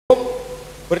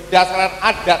berdasarkan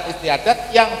adat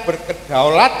istiadat yang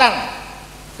berkedaulatan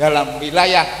dalam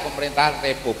wilayah pemerintahan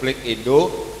Republik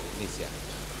Indonesia.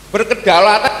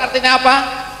 Berkedaulatan artinya apa?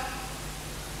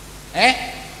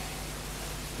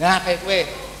 Nah kayak gue.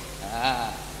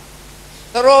 Nah.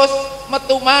 Terus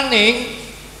metu maning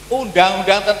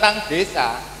undang-undang tentang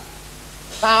desa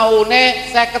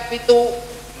tahunnya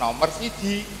 57 nomor 1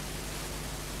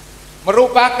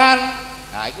 merupakan,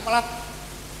 nah itu malah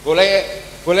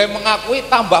boleh mengakui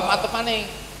tambah mantep maning,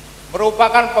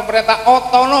 merupakan pemerintah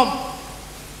otonom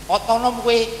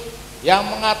gue yang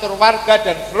mengatur warga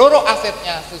dan seluruh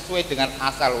asetnya sesuai dengan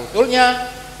asal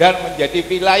usulnya dan menjadi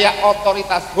wilayah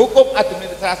otoritas hukum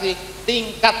administrasi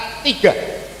tingkat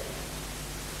 3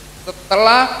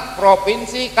 setelah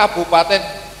provinsi, kabupaten,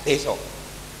 desa.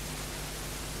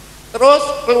 Terus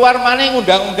keluar maning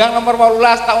undang-undang nomor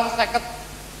 18 tahun 55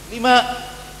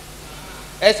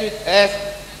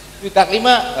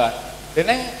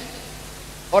 deneng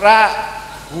ora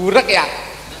burek ya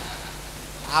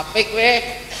apik we.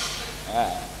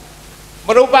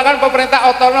 Merupakan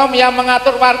pemerintah otonom yang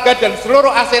mengatur warga dan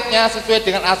seluruh asetnya sesuai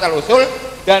dengan asal usul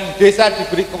dan desa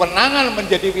diberi kewenangan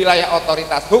menjadi wilayah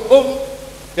otoritas hukum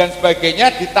dan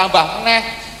sebagainya, ditambah meneh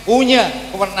punya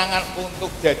kewenangan untuk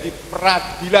jadi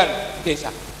peradilan desa.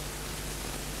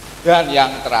 Dan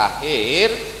yang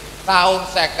terakhir tahun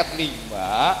 5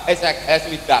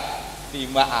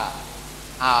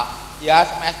 ya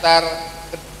semester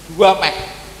kedua meh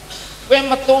kowe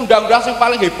metu undang-undang yang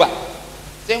paling hebat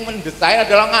yang mendesain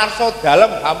adalah ngarso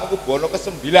dalam Hamengkubuwono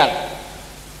ke-9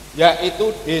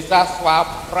 yaitu desa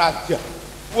swapraja.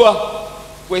 Wah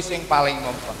kowe sing paling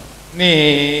mempeng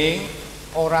ning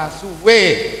ora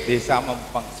suwe desa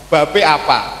mempeng. Sebabe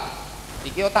apa?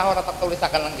 Iki tak ora tak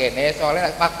tulisaken nang kene soalnya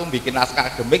waktu bikin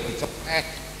naskah akademik dicepet.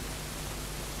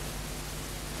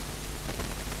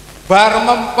 Bar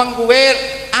mempeng kuwe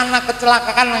anak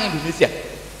kecelakaan nang Indonesia.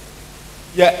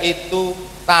 Yaitu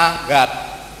tanggal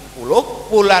 10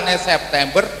 bulan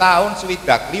September tahun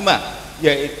 1995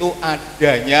 yaitu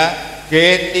adanya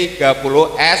G30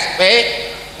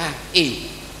 SPKI.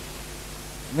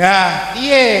 Nah,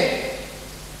 iya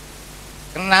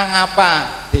kenang apa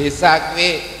desa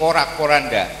kuwi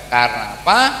porak-poranda karena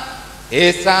apa?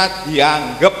 Desa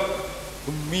dianggap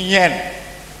gemien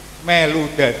melu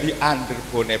dadi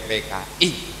underbone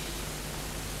PKI.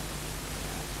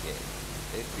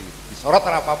 Disorot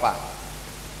ora apa-apa.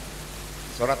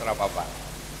 Disorot ora apa-apa.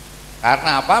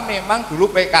 Karena apa? Memang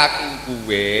dulu PKI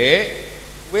kuwe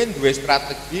duwe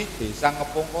strategi desa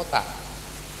ngepung kota.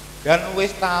 Dan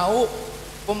wis tahu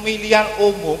pemilihan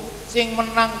umum sing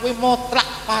menang kuwi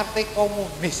mutlak partai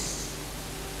komunis.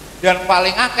 Dan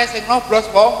paling akeh sing noblos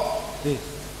wong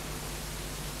desa.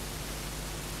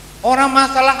 Orang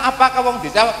masalah apakah wong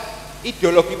desa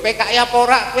ideologi PKI apa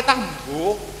ora kowe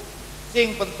tambuh.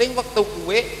 Sing penting waktu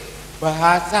kowe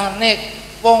bahasane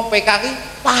wong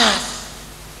PKI pas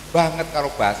banget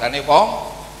karo bahasane wong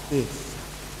desa.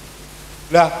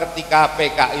 Lah ketika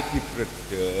PKI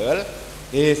dibredel,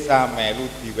 desa melu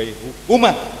diwehi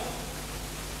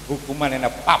hukuman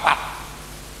enak papat.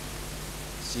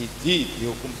 Siji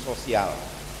dihukum sosial.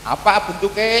 Apa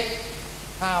bentuknya?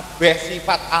 Kabeh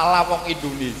sifat ala wong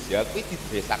Indonesia kuwi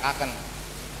didesakaken.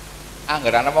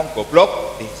 Anggaran wong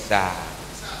goblok desa.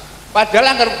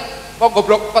 Padahal anggar wong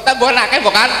goblok kota bukan akeh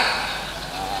bukan?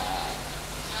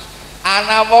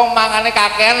 Ana wong mangane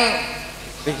kaken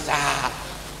desa.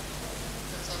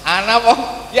 Ana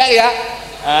wong ya.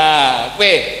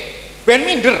 Kowe ben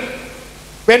minder.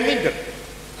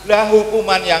 Lah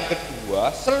hukuman yang kedua,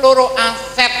 seluruh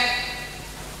aset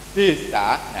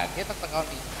desa, nah kita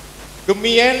tekoni.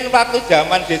 Gemien waktu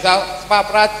zaman desa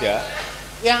Swapraja,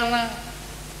 yang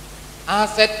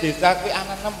aset desa kuwi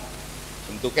ana 6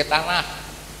 bentuknya tanah.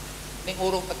 Ini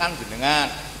urung tekan jenengan,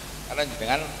 karena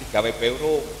jenengan digawe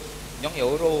urung, nyong ya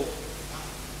urung.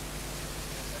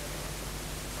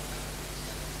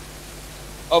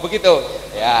 Oh begitu,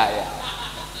 ya.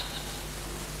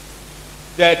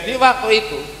 Jadi waktu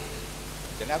itu,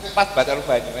 jadi aku pas baca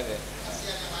rubahnya mas ya.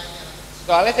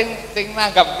 Soalnya sing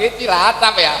nanggap gitu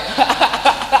Cilacap ya.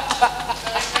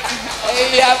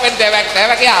 Iya pen dewek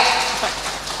ya.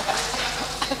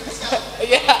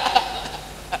 Iya.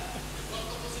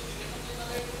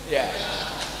 Ya.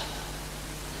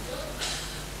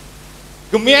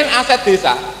 Gemien aset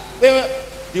desa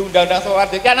di undang-undang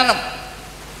Swapraja iki ana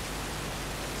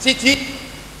 6. Siji,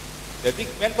 jadi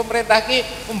kemudian pemerintah ini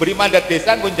memberi mandat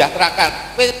desa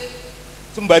menjahterakan.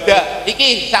 Sembada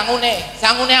iki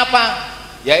sangune apa?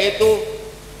 Yaitu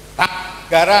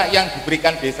negara yang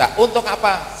diberikan desa. Untuk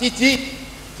apa? Siji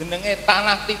jenenge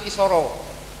tanah Titisoro.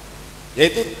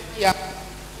 Yaitu yang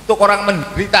untuk orang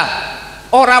menderita,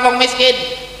 orang wong miskin.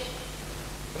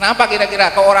 Kenapa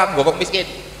kira-kira kok orang wong miskin?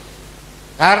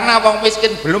 Karena wong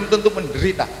miskin belum tentu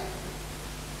menderita.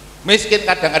 Miskin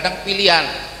kadang-kadang pilihan.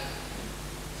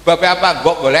 Sebab apa?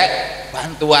 Gak boleh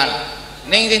bantuan.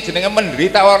 Ning sing jenenge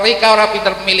menderita ora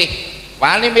pinter milih.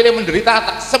 Wani milih menderita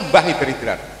tak sembah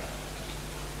hidran.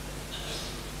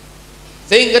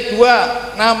 Sing kedua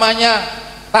namanya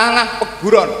tanah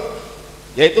peguron,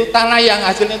 yaitu tanah yang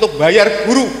hasilnya untuk bayar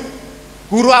guru.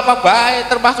 Guru apa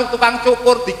baik, termasuk tukang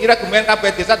cukur, dikira gemen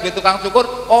kabeh desa duwe tukang cukur,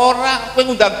 orang kowe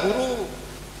ngundang guru,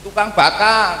 tukang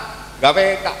bakar, gawe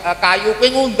kayu kowe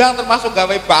ngundang, termasuk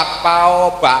gawe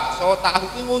bakpao, bakso, tahu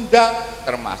kowe ngundang,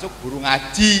 termasuk guru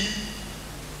ngaji,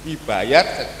 dibayar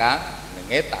sekang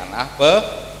nenge tanah pe.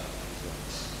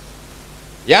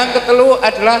 Yang ketelu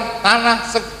adalah tanah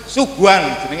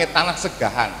suguhan, jenenge tanah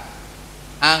segahan.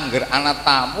 Angger anak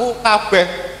tamu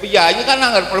kabeh piyayi kan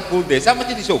angger mlebu desa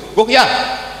mesti disuguh ya.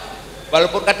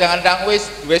 Walaupun kadang-kadang wis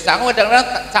duwe sangu,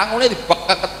 kadang-kadang sangune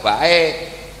dibekeket bae.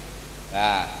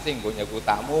 Nah, sing nggo nyeku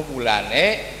tamu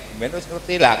mulane men wis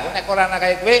ngerti lah. Nek ora ana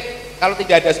kaya kowe, kalau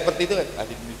tidak ada seperti itu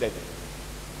di Indonesia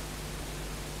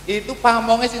itu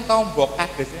pamonge sing tombok,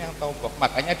 kadesnya yang tombok.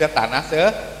 Makanya ada tanah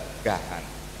segahan.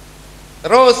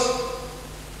 Terus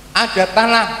ada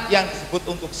tanah yang disebut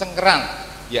untuk sengkeran,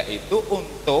 yaitu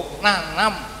untuk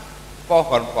nanam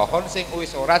pohon-pohon sing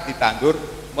wis ora ditandur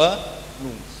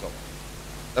menungso.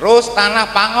 Terus tanah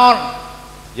pangon,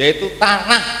 yaitu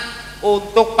tanah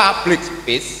untuk public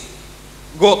space,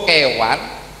 nggo kewan,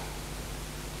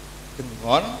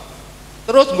 gengon,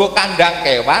 terus nggo kandang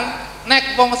kewan,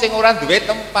 nek wong sing ora duwe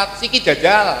tempat siki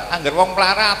jajal, angger wong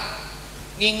melarat,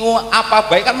 ngingu apa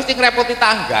baik kan mesti ngrepoti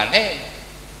tanggane.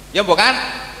 Ya bukan?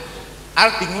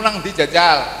 Arep dingunang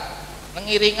dijajal. Nang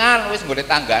iringan wis nggone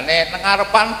tanggane, nang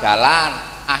ngarepan dalan,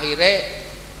 akhirnya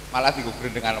malah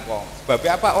digugrendengan wong. Sebab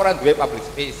apa? Orang duwe public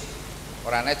space.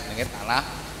 Orane jenenge tanah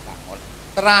bangun.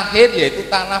 Terakhir yaitu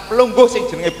tanah pelungguh sing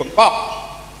jenenge bengkok.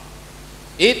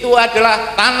 Itu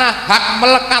adalah tanah hak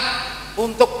melekat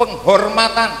untuk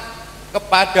penghormatan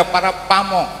kepada para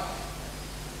pamong.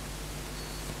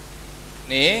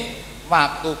 Nih,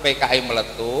 waktu PKI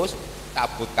meletus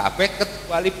cabut kabeh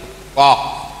kecuali bengkok.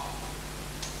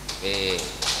 Oke.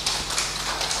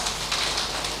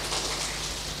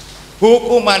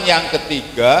 Hukuman yang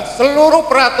ketiga, seluruh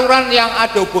peraturan yang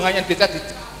ada hubungannya desa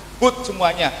dicabut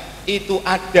semuanya. Itu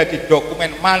ada di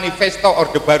dokumen Manifesto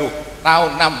Orde Baru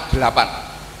tahun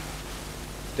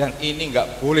 68. Dan ini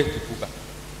nggak boleh dibuka.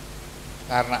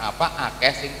 Karena apa?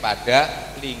 Akeh sing pada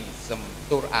lingsem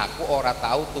tur aku ora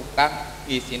tahu tukang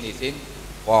isin-isin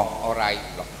wong ora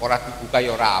ilok, ora dibuka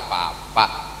ya ora apa-apa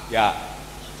ya.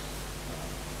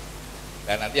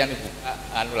 Dan nanti yang dibuka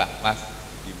anulah Mas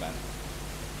gimana.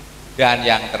 Dan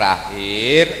yang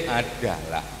terakhir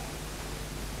adalah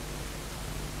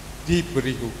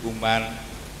diberi hukuman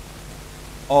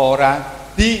orang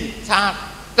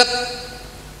dicatet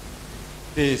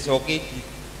desoki di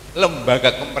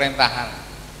lembaga pemerintahan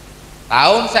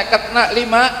tahun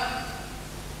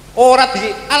 55 ora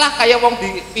dialah kayak wong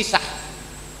dipisah.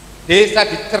 Desa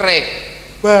dicerai,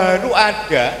 baru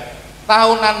ada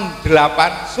tahunan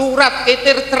 8 surat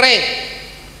kitir cerai.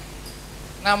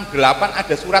 68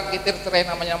 ada surat kitir cerai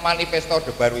namanya Manifesto Orde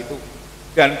Baru itu,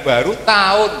 dan baru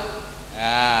tahun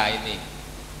nah ini.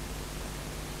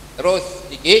 Terus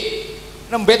iki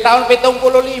nembe tahun 75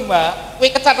 kuwi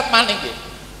kecatet maning nggih.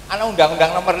 Ana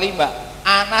undang-undang nomor 5,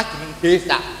 ana jeneng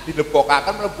desa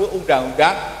dilebokaken mlebu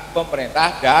undang-undang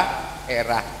pemerintah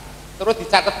daerah. Terus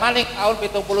dicatat maning tahun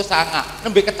 79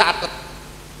 nembe kecatet.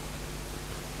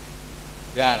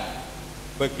 Dan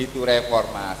begitu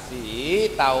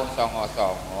reformasi tahun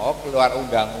 99 keluar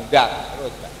undang-undang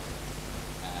terus. Nah,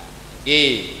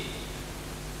 iki.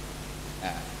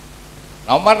 Nah,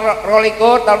 nomor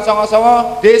 22 tahun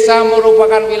 99, desa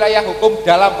merupakan wilayah hukum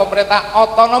dalam pemerintah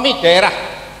otonomi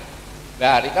daerah.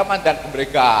 Dari Kamandan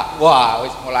Gembrega, wah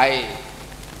wis mulai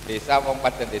desa wong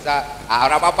padan desa,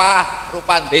 ora apa-apa,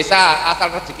 rupan desa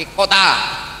asal rezeki kota.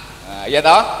 Nah, iya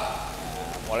toh?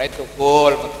 Nah, mulai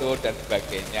tukul, metu dan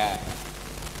sebagainya.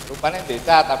 Rupanya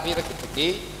desa tapi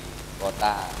rezeki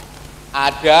kota.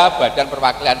 Ada badan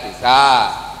perwakilan desa,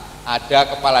 ada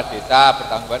kepala desa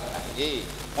bertanggung jawab. Nah, ini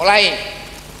mulai.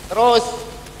 Terus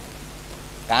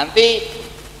ganti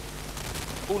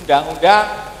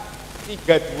undang-undang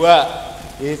 32,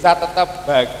 desa tetap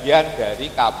bagian dari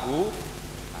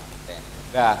kabupaten.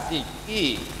 Nah,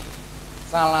 siki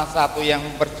salah satu yang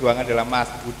memperjuangkan adalah Mas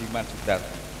Budiman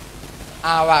Sudarto.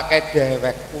 Awake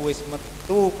dewek wis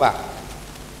metu, Pak.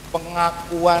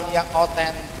 Pengakuan yang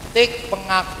otentik,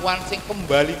 pengakuan sing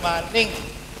kembali maning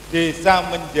desa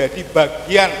menjadi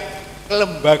bagian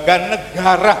kelembagaan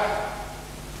negara,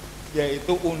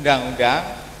 yaitu undang-undang,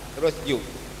 terus yuk.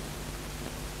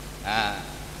 Nah,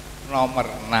 nomor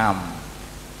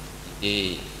 6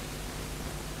 iki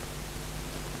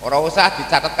ora usah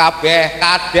dicatat kabeh,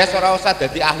 kades ora usah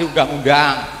dadi ahli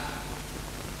undang-undang,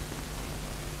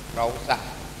 ora usah.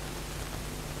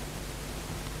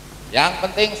 Yang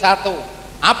penting satu,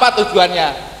 apa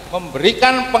tujuannya?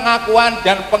 Memberikan pengakuan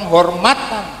dan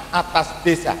penghormatan atas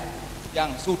desa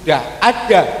yang sudah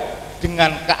ada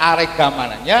dengan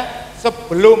keanekaragamannya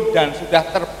sebelum dan sudah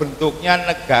terbentuknya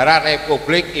negara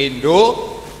Republik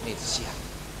Indonesia.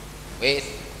 Wis,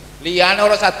 liyane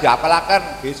ora usah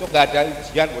diapalaken, besok nggak ada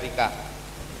ujian mereka.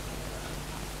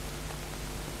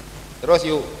 Terus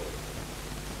yuk.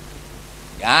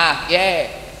 Ya,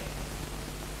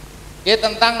 Ki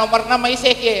tentang nomor 6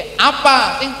 isih ki.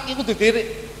 Apa sing kudu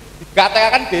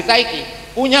dikatakan desa iki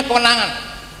punya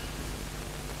kewenangan.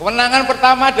 Kewenangan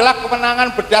pertama adalah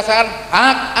kewenangan berdasarkan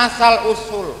hak asal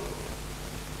usul.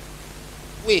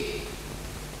 Wih.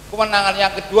 Kewenangan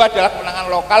yang kedua adalah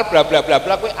kewenangan lokal bla bla bla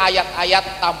bla, kuwi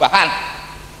ayat-ayat tambahan.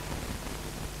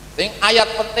 Sing ayat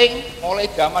penting mulai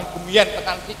zaman Bumian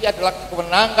tekan siki adalah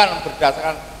kewenangan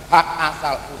berdasarkan hak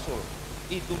asal usul.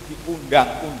 Itu di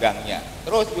undang-undangnya.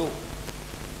 Terus yuk.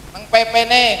 Nang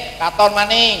PP-ne katon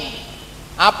maning.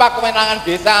 Apa kewenangan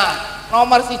desa?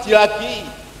 Nomor 1 lagi.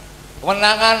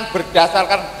 Kewenangan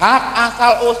berdasarkan hak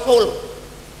asal usul.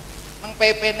 Nang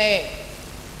PP-ne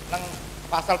nang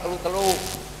pasal telu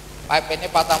PP-ne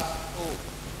pasal itu.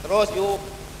 Terus yuk.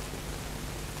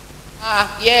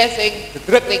 Sing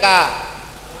gedrek nika.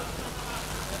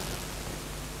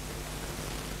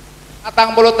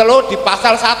 Atang puluh telu di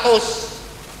pasal 100.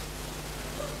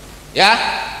 Ya.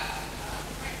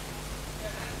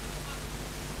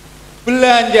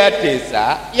 Belanja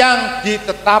desa yang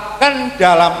ditetapkan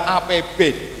dalam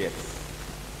APBDes.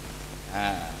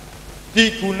 Nah,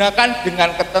 digunakan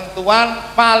dengan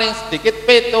ketentuan paling sedikit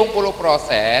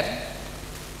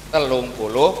 70%,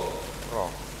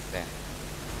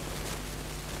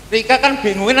 30%. Rika kan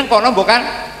bingungin nang kono bukan?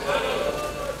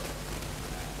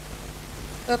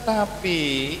 Tetapi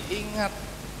ingat,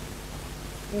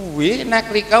 kuwi nek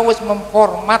Rika wis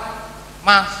memformat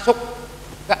masuk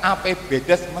ke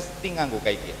APBDes mesti nganggo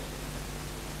kayak gitu.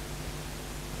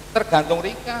 Tergantung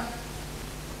Rika.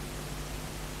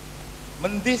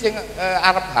 Mendi sing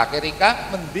arep hake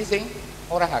Rika, mendi sing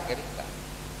ora hake Rika.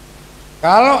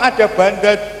 Kalau ada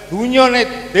banda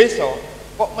dunyone desa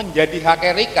kok menjadi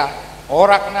hake Rika,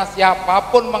 ora kena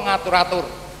siapapun mengatur-atur.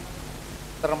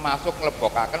 Termasuk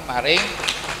nglebokaken maring.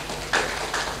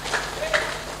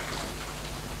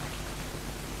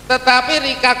 Tetapi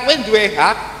Rika kuwi duwe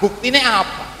hak, buktine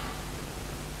apa?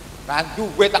 Kan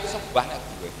duwe tak sembah nek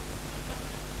duwe.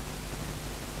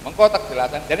 Mengko tak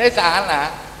jelasan jane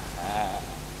sana. Nah.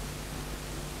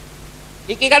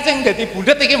 Iki kan sing dadi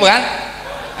bundet iki bukan?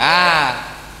 Nah.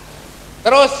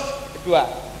 Terus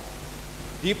kedua,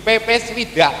 di PP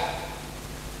Swidak.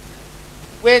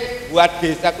 Kowe buat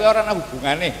desa kowe ora ana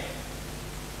hubungane.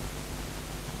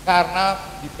 Karena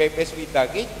di PP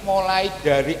Swidak mulai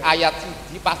dari ayat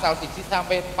 1 pasal 1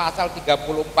 sampai pasal 34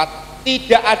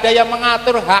 tidak ada yang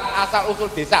mengatur hak asal usul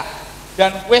desa, dan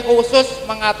kue khusus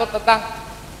mengatur tentang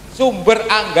sumber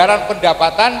anggaran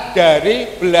pendapatan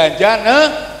dari belanja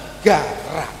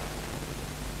negara.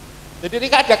 Jadi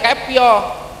ini ada kepio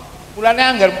bulannya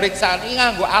anggaran periksaan ini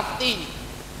nganggo ati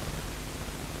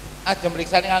aja,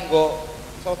 periksaan nganggo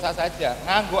sosa saja,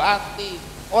 nganggo ati.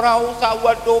 Orang usah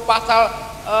waduh pasal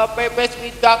PP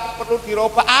Swidak perlu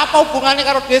dirubah. Apa hubungannya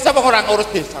karo desa? Orang ngurus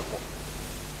desa kok.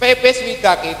 PP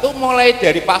Swidak itu mulai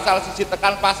dari pasal 1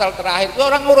 tekan pasal terakhir itu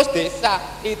orang ngurus desa.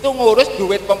 Itu ngurus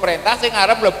duit pemerintah sing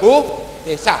arep mlebu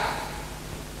desa.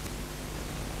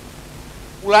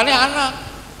 Mulane anak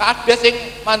kades sing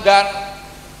mandan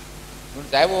nun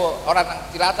sewu orang nang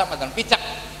Cilacap mandan picak.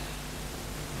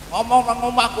 Ngomong nang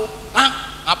omahku,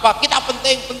 "Nah, apa kita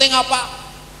penting apa?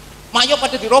 Mayo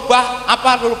pada dirubah,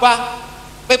 apa dirubah?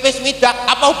 PP Swidak,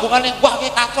 apa hubungannya? Wah,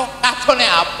 ini kacone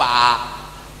apa?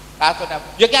 Kacone apa?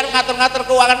 Ya harus ngatur-ngatur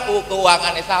keuangan,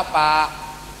 keuangannya siapa?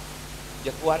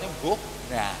 Ya keuangannya bu.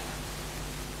 Nah,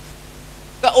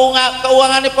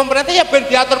 keuangannya pemerintah ya ben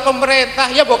diatur pemerintah,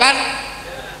 ya bukan?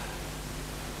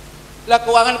 Lah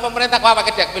keuangan pemerintah apa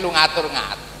pakai pilu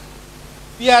ngatur-ngatur?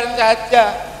 Biar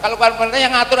saja. Kalau keuangan pemerintah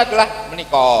yang ngatur adalah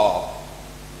menikah.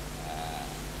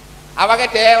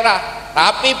 Awake dhewe ora,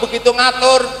 tapi begitu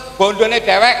ngatur bondone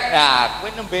dhewek, nah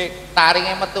kuwi nembe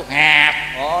taringe metu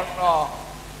ngono.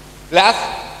 Blas.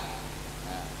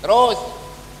 Nah, terus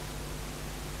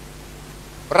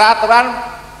peraturan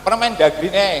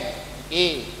Permendagrine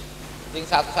iki Sing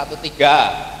 113.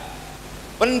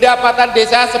 Pendapatan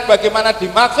desa sebagaimana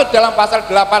dimaksud dalam pasal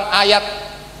 8 ayat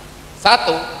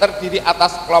 1 terdiri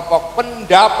atas kelompok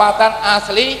pendapatan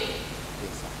asli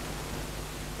desa,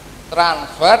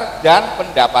 transfer dan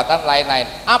pendapatan lain-lain.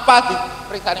 Apa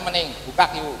diperiksa ini mening? Buka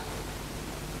kiu.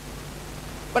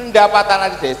 Pendapatan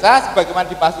asli desa sebagaimana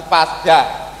dimaksud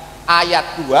pada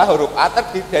ayat 2 huruf A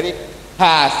terdiri dari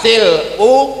hasil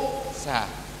usaha.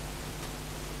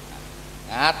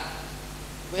 Ingat,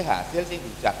 hasil sing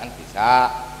diusahakan desa.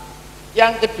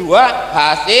 Yang kedua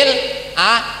hasil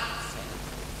aset.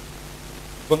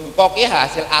 Bengkoknya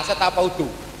hasil aset apa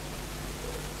udu?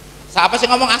 Siapa sih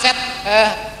ngomong aset?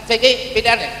 Siki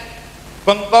bedane.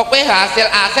 Bengkoknya hasil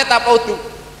aset apa udu?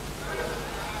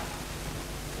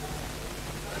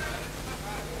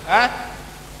 Hah?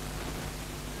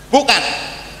 Bukan.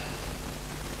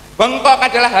 Bengkok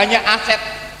adalah hanya aset,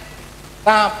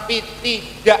 tapi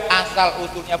tidak asal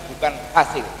usulnya bukan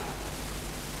hasil.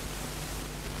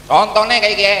 Contohnya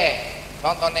kayak gini,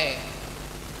 contohnya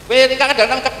ketika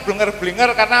kadang-kadang blenger-blenger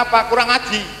karena apa? Kurang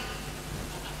ngaji.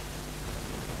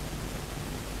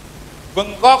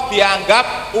 Bengkok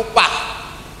dianggap upah,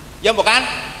 ya bukan?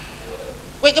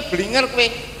 Kue keblinger kue,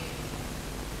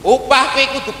 upah kue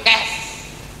kudu cash.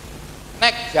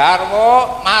 Nek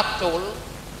jarwo macul,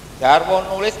 jarwo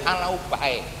nulis ana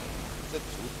upahe 1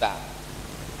 juta.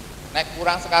 Nek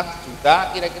kurang sekarang 1 juta,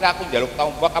 kira-kira aku njaluk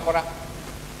tombak apa ora?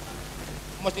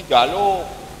 Mesti njaluk.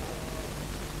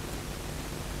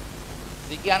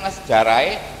 Iki ana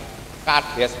sejarahe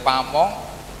Kades Pamong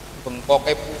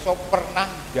bengkoke puso pernah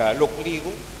njaluk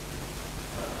liru.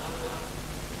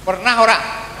 Pernah ora?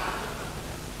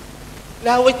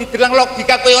 Lah wis didelang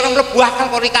logika kowe ora mlebu akal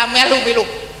kok rika melu-melu.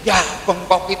 Ya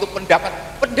bengkok itu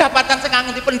pendapatan sing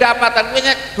di pendapatan kowe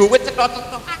nek duit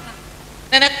cetok-cetok.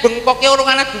 Nenek bengkoknya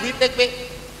orang anak duitnya kowe.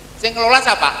 Sing ngelola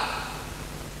siapa?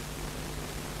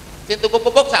 Sing tuku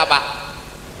pupuk siapa?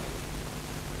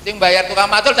 Sing bayar tukang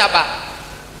macul siapa?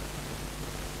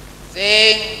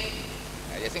 Sing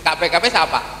KPKP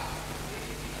siapa?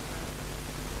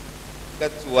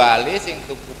 Kecuali sing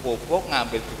tuku pupuk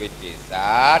ngambil duit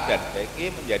desa dan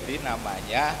bagi menjadi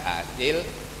namanya hasil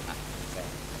aset.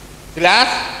 Jelas?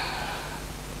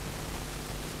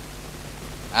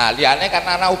 Nah, liane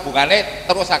karena ana hubungannya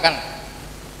terus akan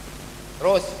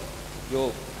terus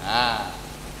yuk. Nah,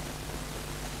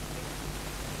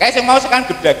 kayak sing mau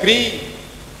sekarang gedagri,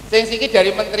 sing siki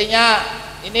dari menterinya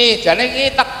ini, jane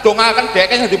iki tak dongaken dhek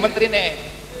jadi menteri nih.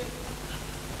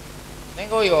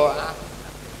 Neng yo.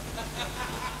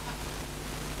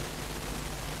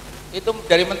 Itu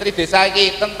dari menteri desa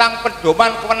iki tentang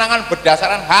pedoman kewenangan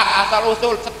berdasarkan hak asal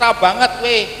usul, cetha banget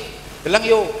kowe. Deleng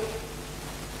yuk.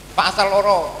 Pasal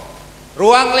loro,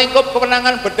 ruang lingkup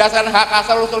kewenangan berdasarkan hak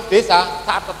asal usul desa,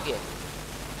 catet ya.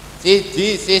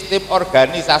 Siji, sistem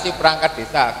organisasi perangkat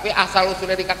desa. Kuwi asal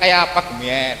usulnya kayak apa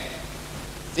gemien?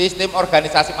 Sistem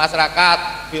organisasi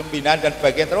masyarakat, pembinaan dan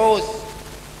bagian terus.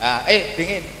 Nah,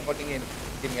 dingin, kok dingin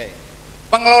kayak.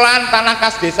 Pengelolaan tanah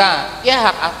kas desa, ya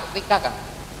hak kan,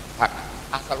 hak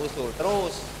asal usul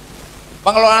terus.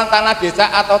 Pengelolaan tanah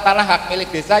desa atau tanah hak milik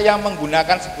desa yang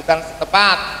menggunakan sebutan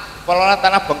setepat. Pengelolaan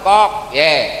tanah bengkok,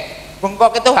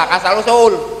 bengkok itu hak asal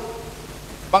usul.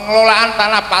 Pengelolaan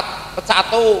tanah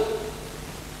pecatu,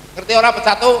 ngerti orang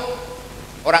pecatu?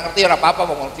 Orang ngerti orang apa-apa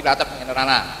ngomong Cilacap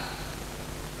ngerana.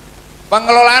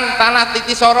 Pengelolaan tanah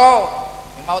titi soro,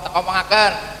 mau tak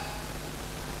omongaken.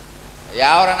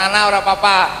 Ya orang anak orang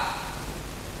apa-apa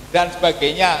dan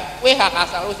sebagainya. Kuwi hak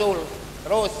asal usul.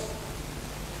 Terus,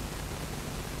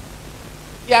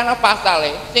 ya ana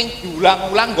pasale sing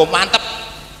diulang-ulang nggo mantep.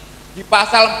 Di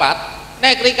pasal 4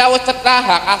 nek rika wis cetha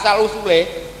hak asal usule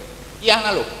iya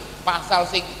lho pasal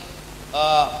sing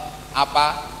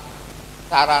apa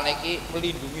carane iki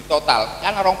melindungi total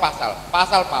kan rong pasal 4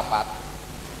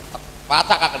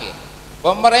 pacakaken iki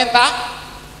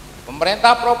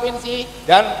pemerintah provinsi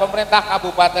dan pemerintah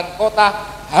kabupaten kota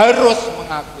harus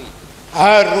mengakui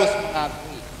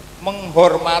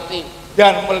menghormati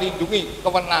dan melindungi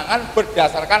kewenangan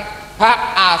berdasarkan hak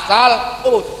asal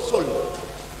usul.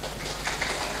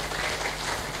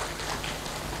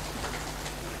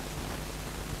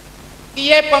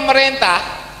 Iya pemerintah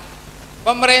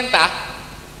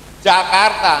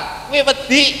Jakarta kuwi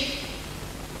wedi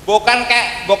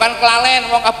bukan kelalen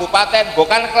wong kabupaten,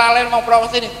 bukan kelalen wong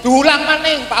provinsi, diulang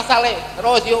maning pasale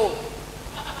terus yuk.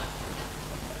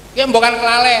 Ki bukan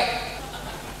kelalen.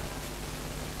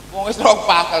 Wong wis rong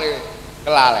pasal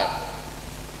kelalen.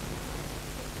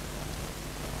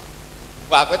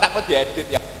 Wah, kowe takut diedit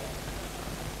ya.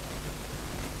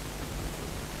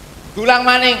 Dulang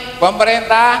maning,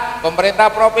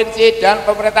 pemerintah provinsi dan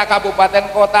pemerintah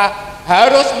kabupaten kota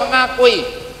harus mengakui,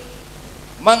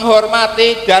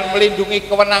 menghormati dan melindungi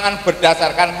kewenangan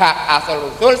berdasarkan hak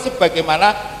asal usul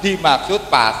sebagaimana dimaksud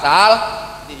pasal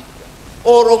 3.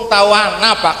 Urung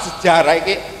tawana bak sejarah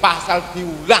ini pasal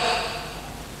diulang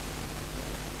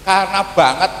karena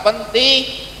banget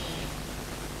penting.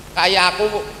 Kayak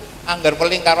aku anggar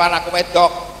peling karo anakku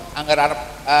wedok anggar arep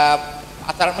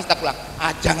acara mesti tak ulang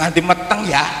aja nganti meteng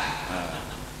ya,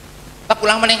 tak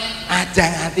ulang meneng aja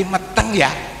nganti meteng ya,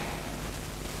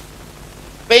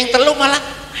 pengen telu malah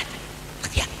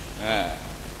aja ya.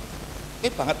 Ini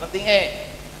banget pentingnya,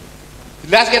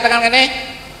 jelas kita kan ini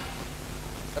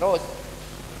terus.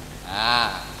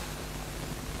 Nah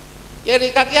ya di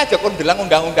kaki aja kon bilang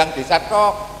undang-undang desa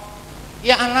kok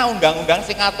ya anak undang-undang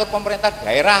sing ngatur pemerintah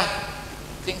daerah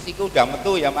sing siku udah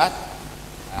metu ya mas.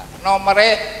 Nah,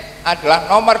 nomornya adalah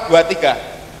nomor 23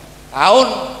 tahun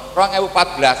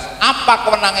 2014. Apa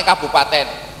kewenangan kabupaten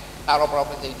karo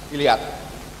provinsi? Dilihat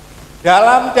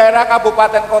dalam daerah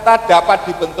kabupaten kota dapat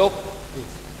dibentuk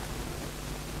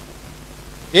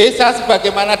desa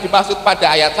sebagaimana dimaksud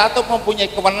pada ayat 1 mempunyai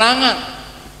kewenangan.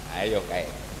 Ayo kayak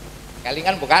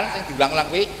kalingan bukan sing diulang-ulang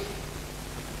kuwi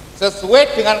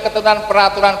sesuai dengan ketentuan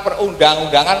peraturan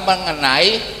perundang-undangan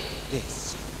mengenai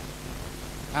desa.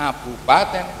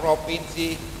 Kabupaten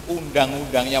provinsi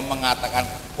undang-undangnya mengatakan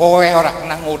kowe ora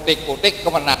kena ngutik-utik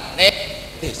kewenangane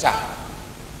desa.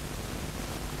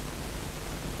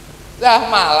 Lah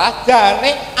malah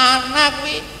jane anak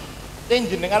kuwi sing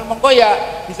jenengan mengko ya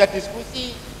bisa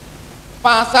diskusi.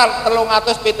 Pasal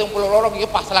 372 iki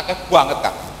pasal akeh banget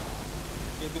Kang.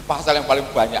 Itu pasal yang paling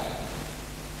banyak.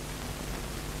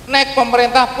 Nek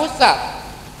pemerintah pusat,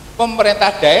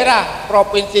 pemerintah daerah,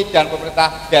 provinsi dan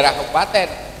pemerintah daerah kabupaten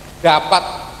dapat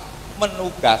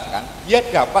menugaskan, dia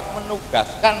dapat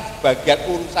menugaskan sebagian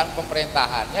urusan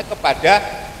pemerintahannya kepada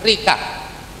Rika.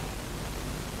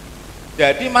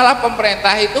 Jadi malah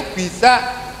pemerintah itu bisa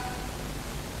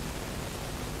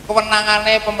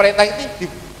kewenangannya pemerintah itu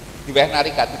diwehna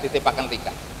Rika, dititipakan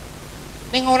Rika.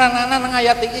 Ning orang anak nang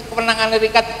ayat iki kewenangannya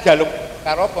Rika dijaluk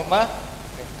karo pemerintah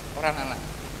orang anak.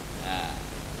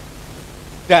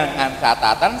 Dengan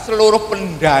catatan seluruh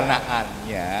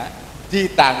pendanaannya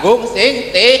ditanggung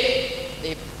sing tip.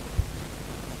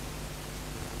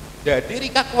 Jadi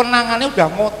Rika kewenangannya udah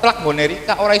mutlak nggone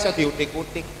Rika ora iso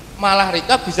diutik-utik. Malah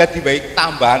Rika bisa dibaik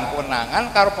tambahan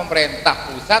kewenangan karo pemerintah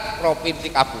pusat,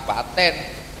 provinsi, kabupaten.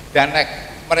 Dan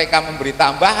mereka memberi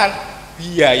tambahan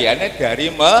biayanya dari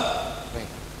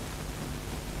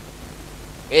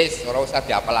wis ora usah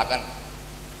diapalaken.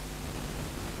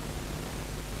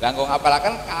 Langkung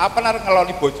apalakan kapan harus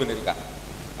ngeloni bojone Rika?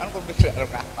 Kan kok bisa harus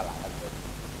apalakan.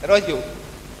 Terus yuk.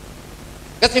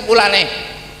 Kesimpulannya.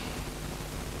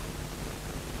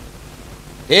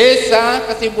 Desa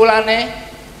kesimpulannya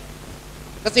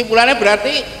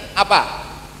berarti apa?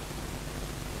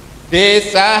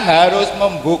 Desa harus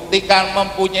membuktikan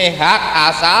mempunyai hak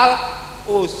asal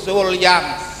usul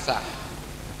yang sah.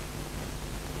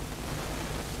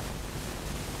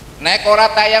 Nek ora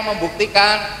yang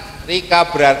membuktikan Rika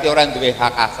berarti orang duwe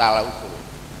hak asal usul.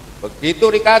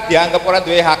 Begitu Rika dianggap orang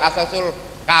duwe hak asal usul,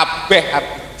 kabeh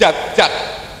jat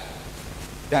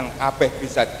dan kabeh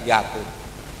bisa diatur.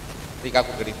 Rika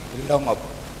ku geri belum apa.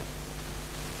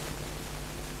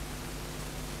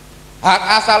 Hak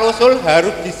asal usul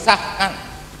harus disahkan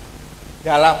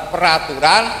dalam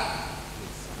peraturan.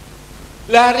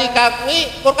 Lah Rika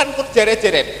kuwi kan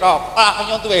jere-jere tok,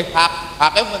 nyong duwe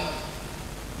hake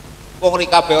wong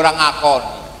Rika be orang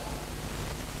ngakoni.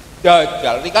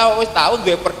 Jajal, Rika wis tahu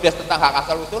duwe perdes tentang hak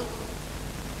asal usul.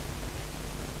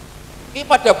 Iki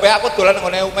pada bae aku dolan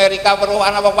ngene Amerika weruh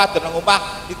ana wong wadon nang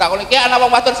omah, ditakoni iki ana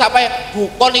wong wadon sapa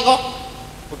dukun iki kok.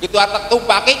 Begitu atek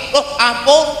tumpaki, loh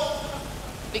ampun.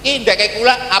 Iki ndeke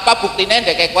kula, apa buktine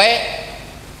ndeke kowe?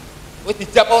 Wis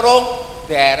dijab urung?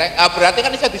 Derek. Ah berarti kan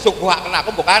iso disuguhaken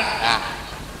aku bukan? Nah.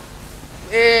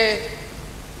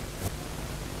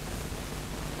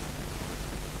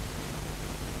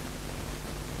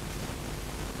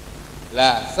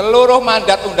 Lah seluruh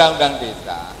mandat undang-undang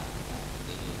desa.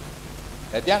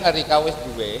 Jadi yang Rika wis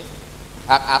duwe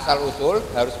hak asal usul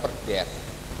harus perdes.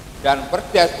 Dan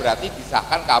perdes berarti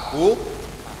disahkan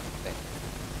kabupaten.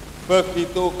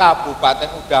 Begitu kabupaten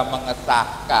udah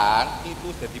mengesahkan itu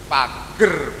jadi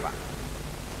pager, Pak.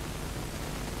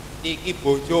 Iki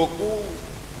bojoku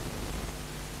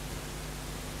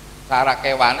cara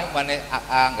kewane mene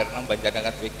anggar nang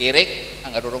Banjarnegara duwe kirik,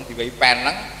 anggar urung diwehi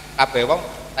peneng, kabeh wong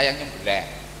tayang nyembelih.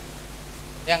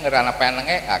 Yang ngerana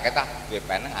penenge, kita duwe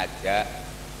peneng aja.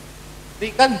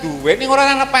 Iki kan duwe ning ora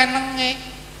ana penenge.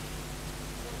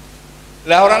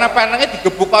 Lah orang apa nangnya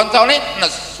digebuk koncone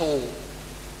nesu.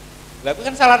 Lah itu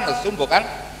kan salah nesu bukan?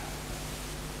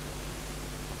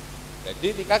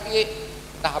 Jadi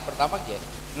tahap pertama ya.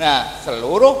 Nah,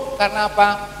 seluruh karena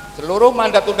apa? Seluruh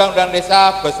mandat undang-undang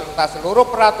desa beserta seluruh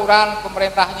peraturan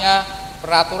pemerintahnya,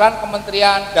 peraturan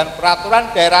kementerian dan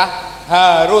peraturan daerah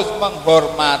harus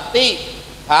menghormati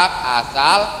hak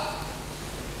asal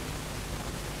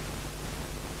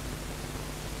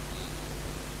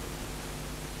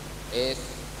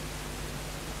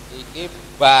iki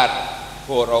bar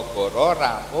goro-goro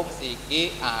rampung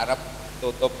siki arep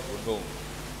tutup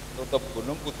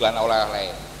gunung kudu ana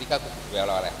oleh-oleh ketika kudu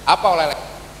oleh-oleh apa oleh-oleh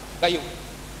kayu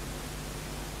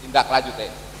tindak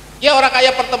lanjutnya ya orang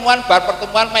kaya pertemuan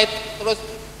terus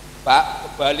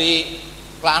Bali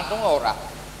langsung ora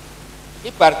ini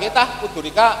bar kita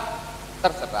kudu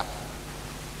terserah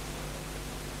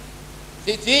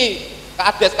siji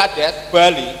kades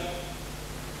Bali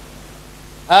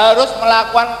harus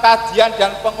melakukan kajian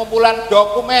dan pengumpulan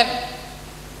dokumen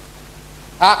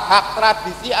hak-hak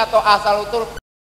tradisi atau asal usul